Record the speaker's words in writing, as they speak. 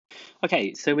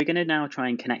Okay, so we're going to now try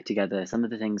and connect together some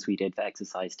of the things we did for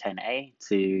exercise 10A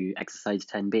to exercise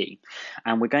 10B.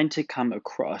 And we're going to come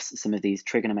across some of these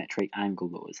trigonometric angle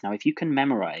laws. Now, if you can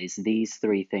memorize these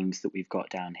three things that we've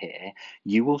got down here,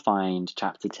 you will find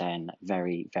chapter 10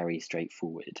 very, very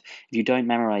straightforward. If you don't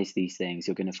memorize these things,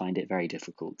 you're going to find it very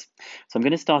difficult. So I'm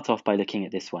going to start off by looking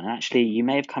at this one. Actually, you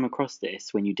may have come across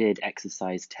this when you did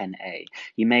exercise 10A.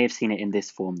 You may have seen it in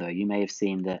this form, though. You may have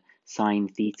seen that sine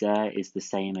theta is the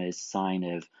same as sine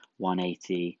of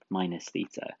 180 minus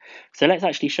theta. So let's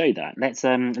actually show that.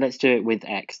 Let's do it with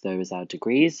x though as our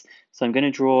degrees. So I'm going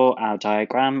to draw our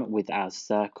diagram with our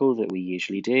circle that we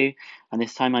usually do, and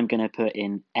this time I'm going to put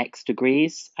in x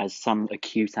degrees as some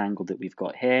acute angle that we've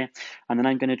got here, and then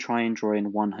I'm going to try and draw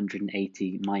in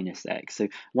 180 minus x. So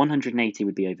 180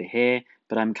 would be over here,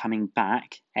 but I'm coming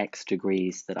back x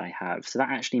degrees that I have. So that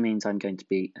actually means I'm going to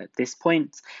be at this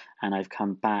point, and I've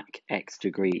come back x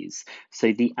degrees.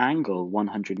 So the angle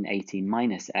 180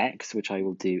 minus x, which I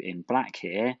will do in black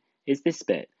here, is this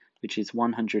bit, which is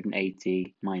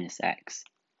 180 minus x.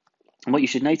 And what you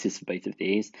should notice for both of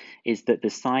these is that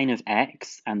the sine of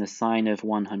x and the sine of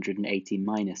 180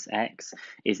 minus x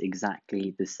is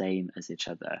exactly the same as each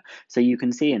other. So you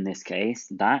can see in this case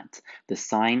that the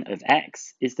sine of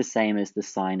x is the same as the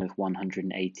sine of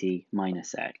 180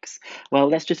 minus x. Well,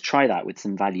 let's just try that with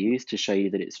some values to show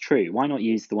you that it's true. Why not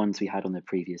use the ones we had on the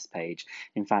previous page?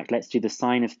 In fact, let's do the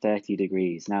sine of 30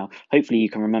 degrees. Now, hopefully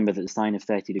you can remember that the sine of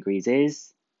 30 degrees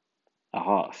is a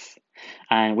half.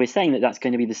 And we're saying that that's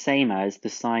going to be the same as the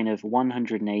sine of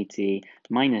 180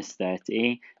 minus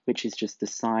 30, which is just the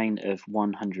sine of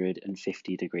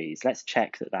 150 degrees. Let's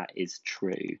check that that is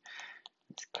true.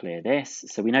 Let's clear this.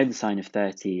 So we know the sine of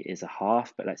 30 is a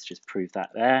half, but let's just prove that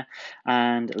there.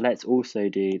 And let's also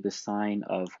do the sine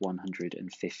of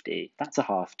 150. That's a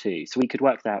half too. So we could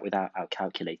work that without our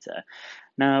calculator.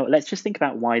 Now, let's just think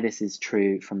about why this is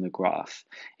true from the graph.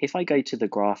 If I go to the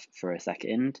graph for a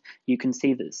second, you can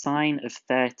see that sine of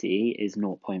 30 is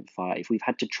 0.5. We've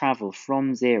had to travel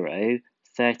from 0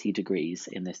 30 degrees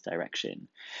in this direction.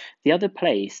 The other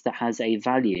place that has a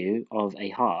value of a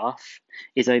half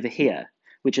is over here,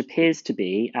 which appears to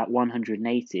be at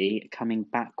 180 coming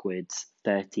backwards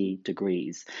 30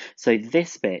 degrees. So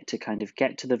this bit, to kind of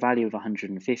get to the value of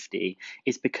 150,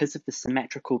 is because of the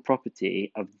symmetrical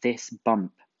property of this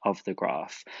bump of the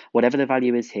graph. Whatever the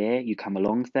value is here, you come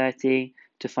along 30.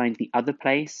 To find the other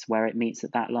place where it meets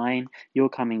at that line, you're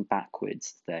coming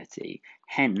backwards 30.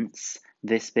 Hence,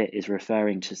 this bit is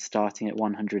referring to starting at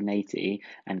 180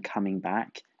 and coming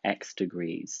back x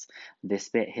degrees. This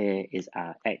bit here is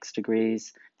our x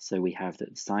degrees, so we have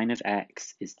that the sine of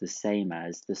x is the same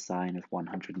as the sine of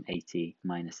 180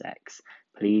 minus x.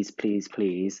 Please, please,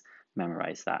 please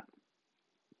memorize that.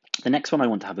 The next one I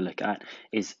want to have a look at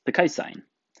is the cosine.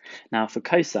 Now for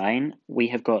cosine, we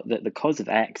have got that the cos of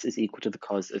x is equal to the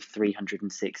cos of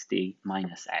 360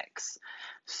 minus x.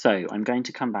 So I'm going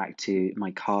to come back to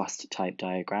my cast type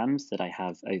diagrams that I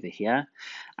have over here.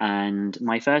 And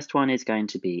my first one is going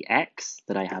to be x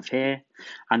that I have here.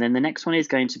 And then the next one is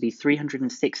going to be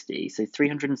 360. So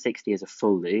 360 is a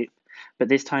full loop. But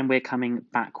this time we're coming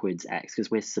backwards x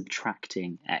because we're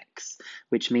subtracting x,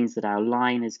 which means that our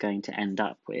line is going to end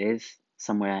up with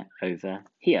somewhere over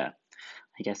here.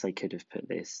 I guess I could have put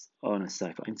this on a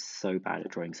circle. I'm so bad at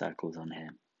drawing circles on here.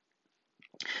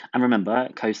 And remember,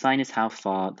 cosine is how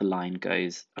far the line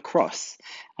goes across.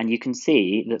 And you can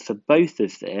see that for both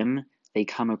of them, they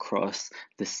come across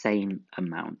the same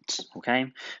amount, okay?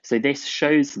 So this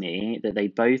shows me that they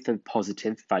both have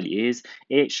positive values.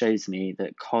 It shows me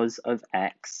that cos of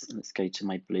x, let's go to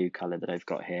my blue color that I've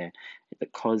got here, the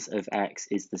cos of x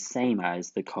is the same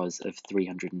as the cos of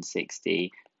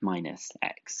 360 minus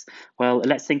x. Well,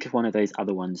 let's think of one of those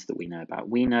other ones that we know about.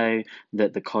 We know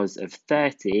that the cos of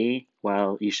 30,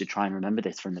 well, you should try and remember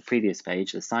this from the previous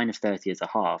page. The sine of 30 is a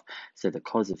half, so the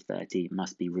cos of 30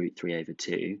 must be root 3 over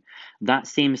 2. That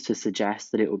seems to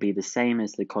suggest that it will be the same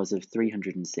as the cos of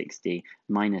 360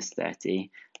 minus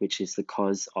 30, which is the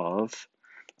cos of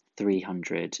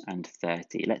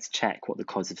 330. Let's check what the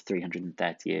cos of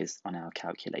 330 is on our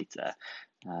calculator.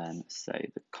 So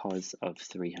the cos of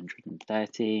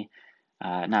 330.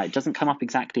 Now, it doesn't come up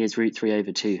exactly as root 3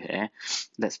 over 2 here.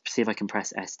 Let's see if I can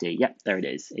press SD. Yep, there it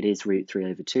is. It is root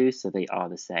 3 over 2, so they are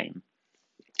the same.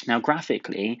 Now,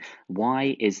 graphically,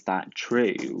 why is that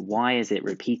true? Why is it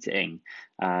repeating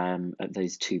at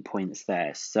those 2 points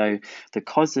there? So the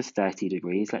cos of 30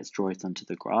 degrees, let's draw it onto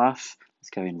the graph. Let's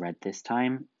go in red this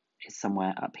time. Is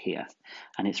somewhere up here.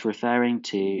 And it's referring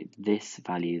to this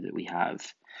value that we have.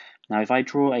 Now, if I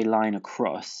draw a line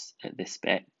across at this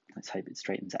bit, Let's hope it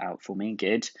straightens it out for me.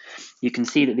 Good. You can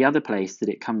see that the other place that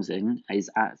it comes in is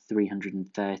at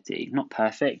 330. Not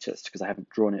perfect, just because I haven't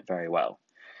drawn it very well.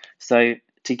 So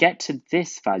to get to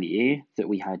this value that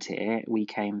we had here, we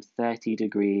came 30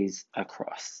 degrees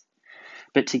across.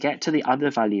 But to get to the other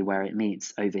value where it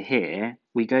meets over here,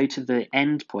 we go to the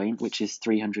end point, which is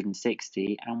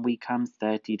 360, and we come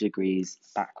 30 degrees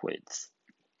backwards.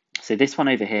 So this one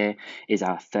over here is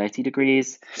our 30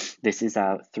 degrees. This is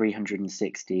our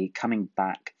 360 coming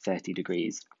back 30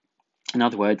 degrees. In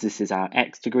other words, this is our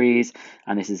x degrees,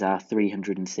 and this is our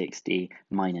 360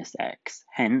 minus x.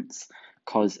 Hence,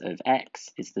 cos of x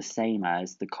is the same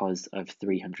as the cos of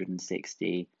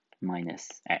 360 minus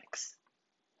x.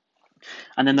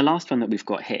 And then the last one that we've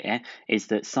got here is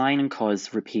that sine and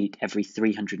cos repeat every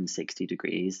 360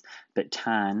 degrees, but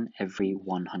tan every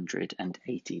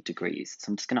 180 degrees. So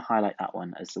I'm just going to highlight that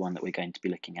one as the one that we're going to be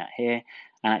looking at here.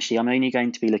 And actually, I'm only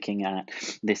going to be looking at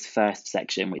this first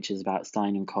section, which is about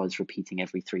sine and cos repeating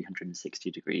every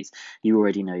 360 degrees. You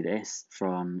already know this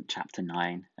from chapter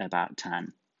 9 about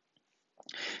tan.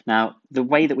 Now, the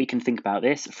way that we can think about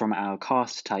this from our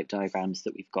cast type diagrams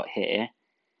that we've got here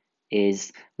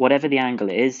is whatever the angle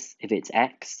is, if it's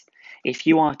x, if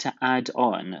you are to add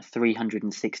on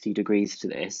 360 degrees to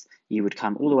this, you would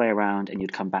come all the way around and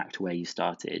you'd come back to where you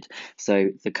started. So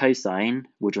the cosine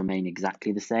would remain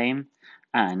exactly the same,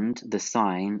 and the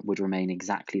sine would remain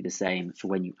exactly the same for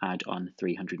when you add on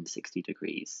 360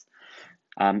 degrees.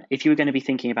 If you were going to be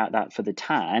thinking about that for the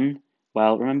tan,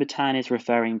 well, remember tan is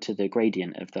referring to the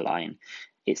gradient of the line.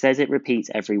 It says it repeats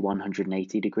every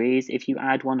 180 degrees. If you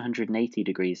add 180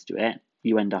 degrees to it,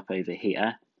 you end up over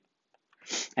here.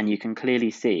 And you can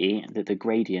clearly see that the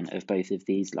gradient of both of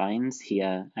these lines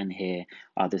here and here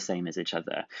are the same as each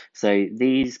other. So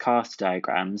these cast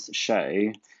diagrams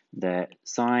show that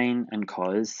sine and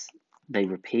cos, they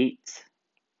repeat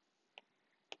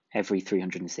every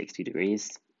 360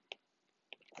 degrees.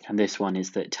 And this one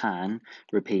is that tan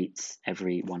repeats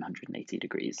every 180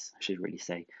 degrees. I should really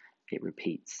say it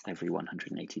repeats every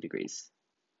 180 degrees.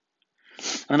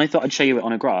 And I thought I'd show you it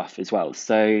on a graph as well.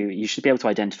 So you should be able to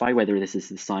identify whether this is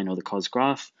the sine or the cos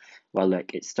graph. Well,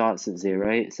 look, it starts at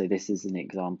 0. So this is an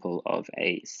example of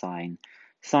a sine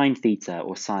theta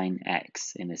or sine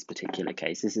x in this particular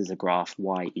case. This is a graph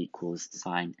y equals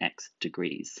sine x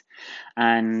degrees.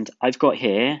 And I've got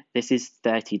here, this is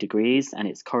 30 degrees, and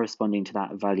it's corresponding to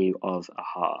that value of a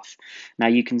half. Now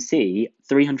you can see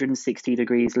 360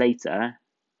 degrees later,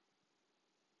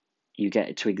 you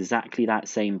get to exactly that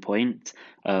same point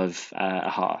of a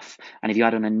half. And if you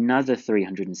add on another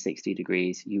 360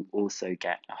 degrees, you also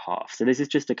get a half. So this is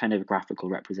just a kind of graphical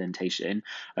representation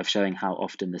of showing how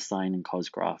often the sine and cos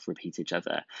graph repeat each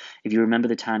other. If you remember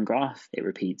the tan graph, it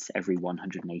repeats every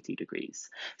 180 degrees.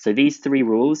 So these three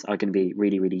rules are going to be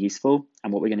really, really useful.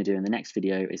 And what we're going to do in the next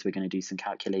video is we're going to do some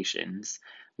calculations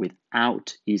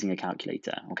without using a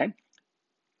calculator, okay?